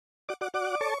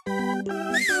It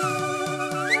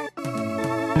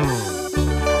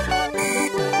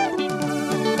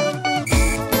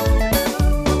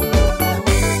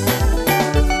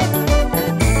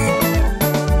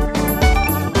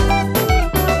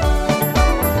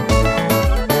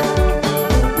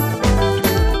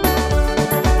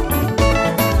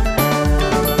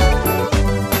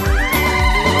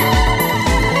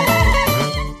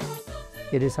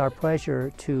is our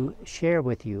pleasure to share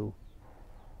with you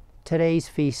today's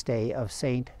feast day of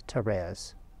Saint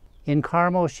Therese. In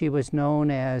Carmel, she was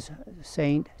known as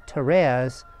Saint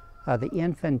Therese of the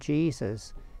Infant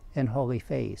Jesus and Holy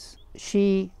Face.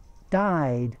 She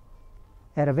died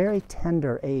at a very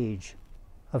tender age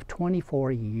of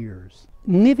 24 years.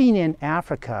 Living in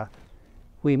Africa,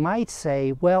 we might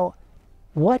say, well,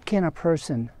 what can a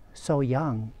person so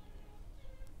young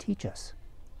teach us?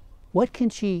 What can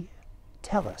she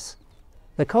tell us?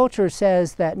 The culture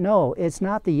says that no, it's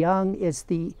not the young, it's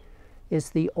the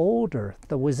older,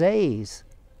 the wazés,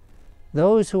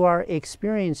 those who are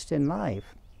experienced in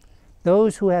life,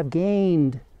 those who have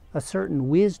gained a certain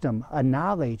wisdom, a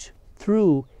knowledge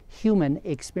through human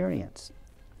experience.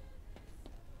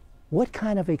 What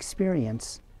kind of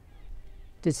experience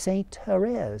did Saint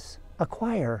Therese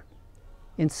acquire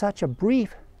in such a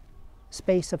brief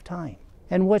space of time?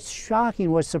 And what's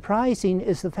shocking, what's surprising,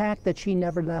 is the fact that she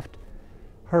never left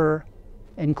her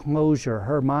enclosure,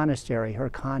 her monastery, her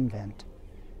convent.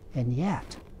 And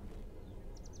yet,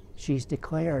 she's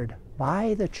declared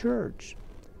by the Church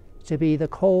to be the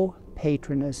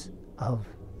co-patroness of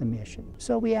the mission.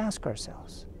 So we ask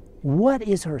ourselves, what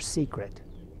is her secret?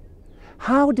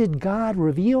 How did God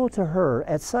reveal to her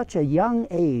at such a young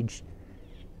age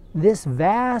this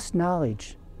vast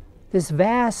knowledge, this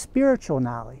vast spiritual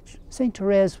knowledge? Saint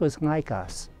Therese was like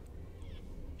us.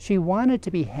 She wanted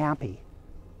to be happy.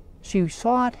 She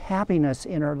sought happiness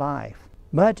in her life.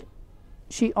 But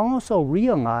she also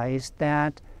realized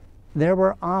that there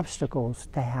were obstacles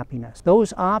to happiness.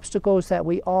 Those obstacles that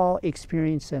we all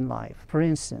experience in life. For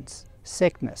instance,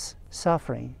 sickness,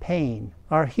 suffering, pain,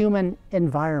 our human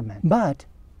environment. But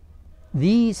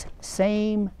these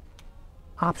same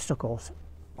obstacles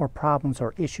or problems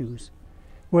or issues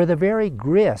were the very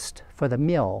grist for the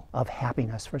mill of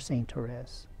happiness for Saint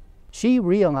Therese. She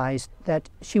realized that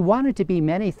she wanted to be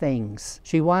many things.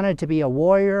 She wanted to be a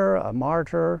warrior, a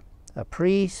martyr, a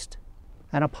priest,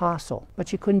 an apostle, but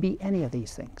she couldn't be any of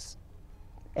these things.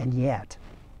 And yet,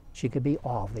 she could be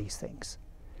all of these things.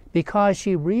 Because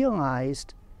she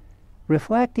realized,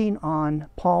 reflecting on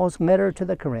Paul's letter to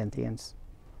the Corinthians,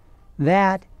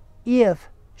 that if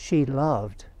she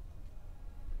loved,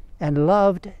 and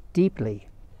loved deeply,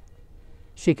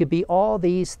 she could be all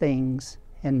these things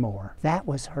and more. That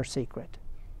was her secret,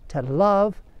 to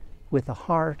love with the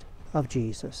heart of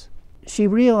Jesus. She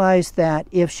realized that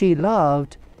if she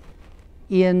loved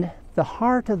in the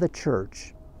heart of the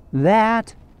Church,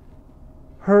 that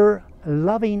her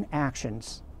loving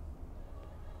actions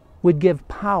would give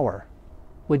power,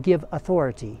 would give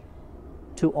authority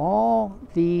to all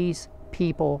these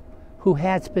people who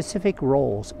had specific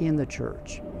roles in the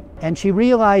Church. And she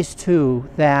realized too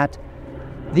that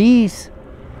these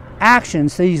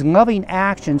actions, these loving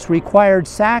actions, required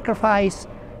sacrifice,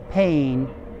 pain,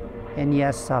 and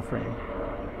yes, suffering.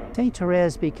 Saint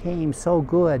Therese became so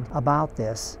good about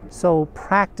this, so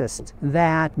practiced,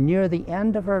 that near the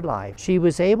end of her life, she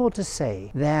was able to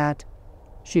say that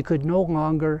she could no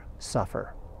longer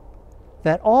suffer,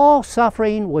 that all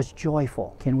suffering was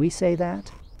joyful. Can we say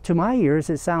that? To my ears,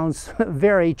 it sounds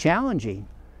very challenging.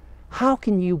 How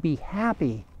can you be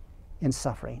happy in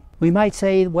suffering? We might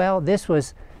say, well, this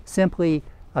was simply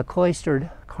a cloistered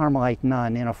Carmelite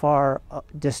nun in a far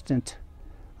distant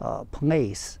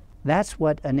place. That's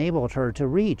what enabled her to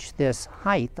reach this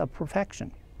height of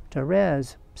perfection.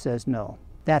 Therese says no,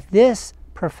 that this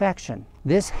perfection,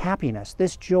 this happiness,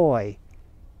 this joy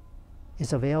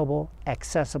is available,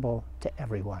 accessible to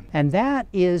everyone. And that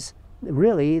is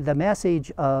really the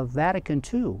message of Vatican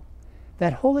II,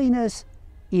 that holiness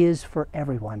is for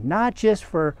everyone, not just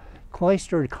for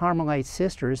cloistered Carmelite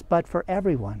sisters, but for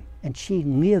everyone. And she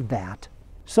lived that.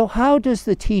 So how does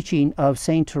the teaching of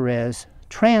Saint Therese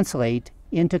translate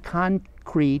into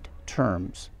concrete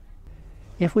terms?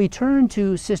 If we turn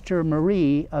to Sister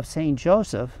Marie of St.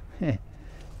 Joseph,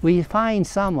 we find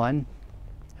someone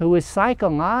who is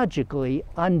psychologically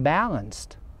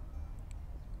unbalanced.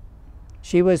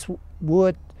 She was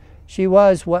what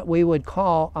we would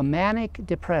call a manic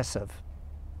depressive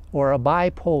or a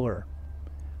bipolar.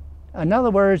 In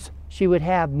other words, she would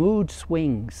have mood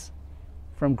swings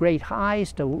from great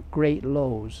highs to great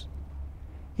lows.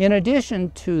 In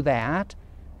addition to that,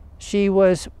 she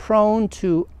was prone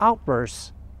to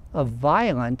outbursts of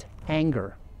violent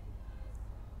anger.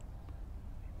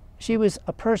 She was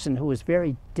a person who was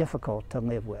very difficult to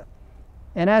live with.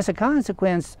 And as a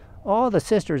consequence, all the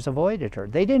sisters avoided her.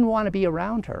 They didn't want to be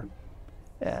around her.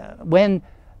 When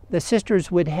the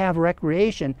sisters would have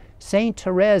recreation, Saint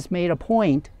Therese made a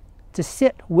point to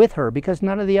sit with her because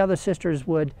none of the other sisters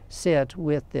would sit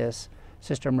with this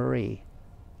Sister Marie.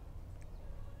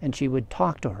 And she would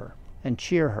talk to her and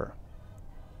cheer her.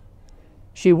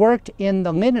 She worked in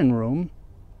the linen room,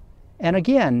 and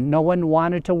again, no one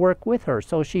wanted to work with her,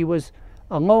 so she was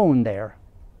alone there.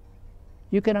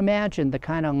 You can imagine the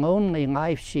kind of lonely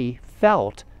life she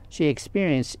felt, she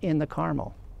experienced in the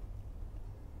Carmel.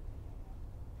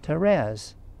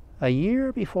 Therese, a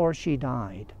year before she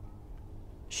died,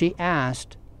 she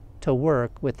asked to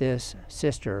work with this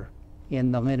sister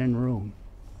in the linen room.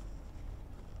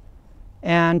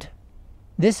 And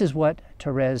this is what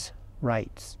Therese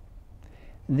writes.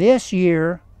 This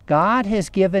year, God has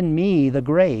given me the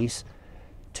grace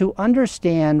to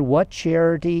understand what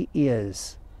charity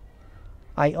is.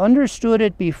 I understood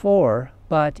it before,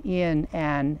 but in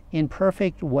an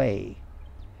imperfect way.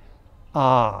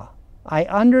 I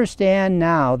understand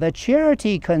now that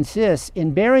charity consists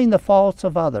in bearing the faults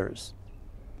of others,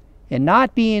 in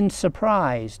not being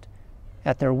surprised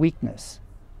at their weakness,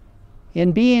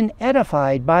 in being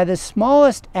edified by the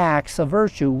smallest acts of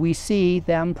virtue we see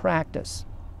them practice.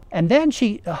 And then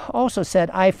she also said,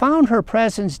 I found her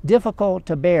presence difficult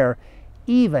to bear,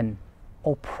 even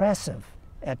oppressive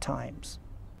at times.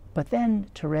 But then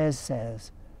Therese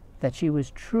says that she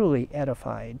was truly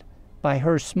edified by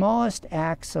her smallest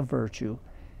acts of virtue,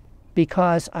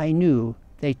 because I knew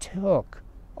they took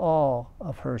all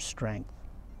of her strength.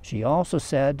 She also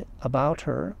said about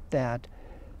her that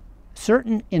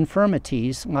certain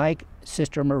infirmities, like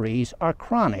Sister Marie's, are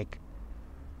chronic,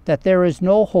 that there is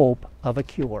no hope of a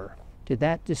cure. Did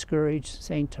that discourage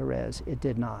Saint Therese? It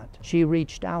did not. She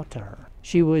reached out to her.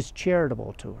 She was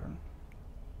charitable to her.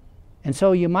 And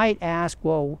so you might ask,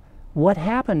 well, what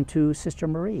happened to Sister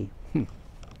Marie?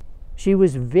 She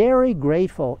was very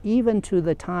grateful, even to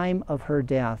the time of her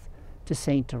death, to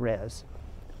Saint Therese.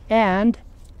 And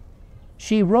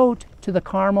she wrote to the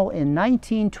Carmel in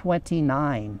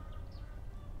 1929.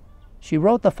 She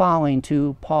wrote the following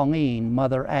to Pauline,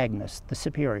 Mother Agnes, the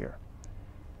Superior.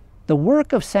 The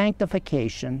work of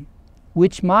sanctification,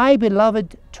 which my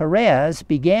beloved Therese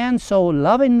began so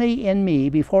lovingly in me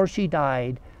before she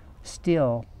died,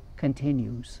 still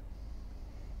continues.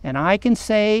 And I can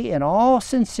say in all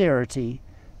sincerity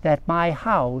that my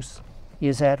house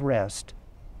is at rest.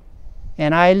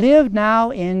 And I live now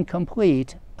in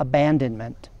complete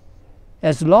abandonment.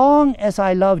 As long as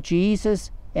I love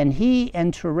Jesus and he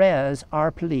and Therese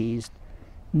are pleased,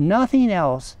 nothing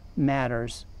else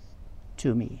matters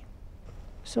to me.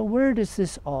 So where does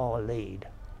this all lead?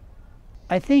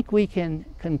 I think we can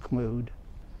conclude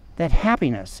that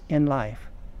happiness in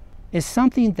life is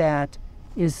something that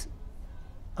is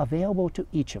available to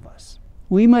each of us.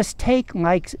 We must take,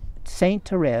 like Saint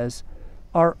Therese,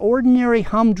 our ordinary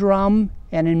humdrum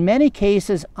and in many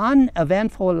cases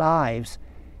uneventful lives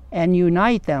and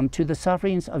unite them to the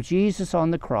sufferings of Jesus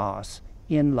on the cross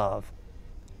in love.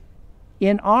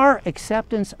 In our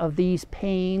acceptance of these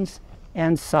pains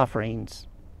and sufferings,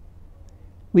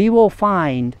 we will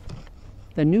find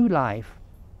the new life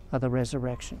of the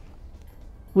resurrection.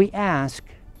 We ask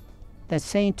that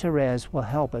Saint Therese will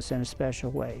help us in a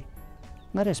special way.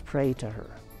 Let us pray to her.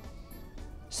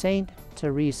 Saint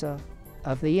Teresa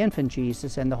of the Infant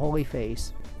Jesus and the Holy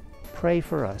Face, pray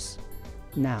for us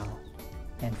now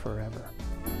and forever.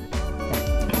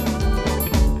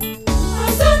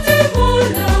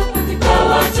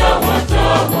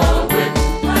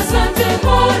 Asante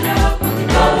Mola,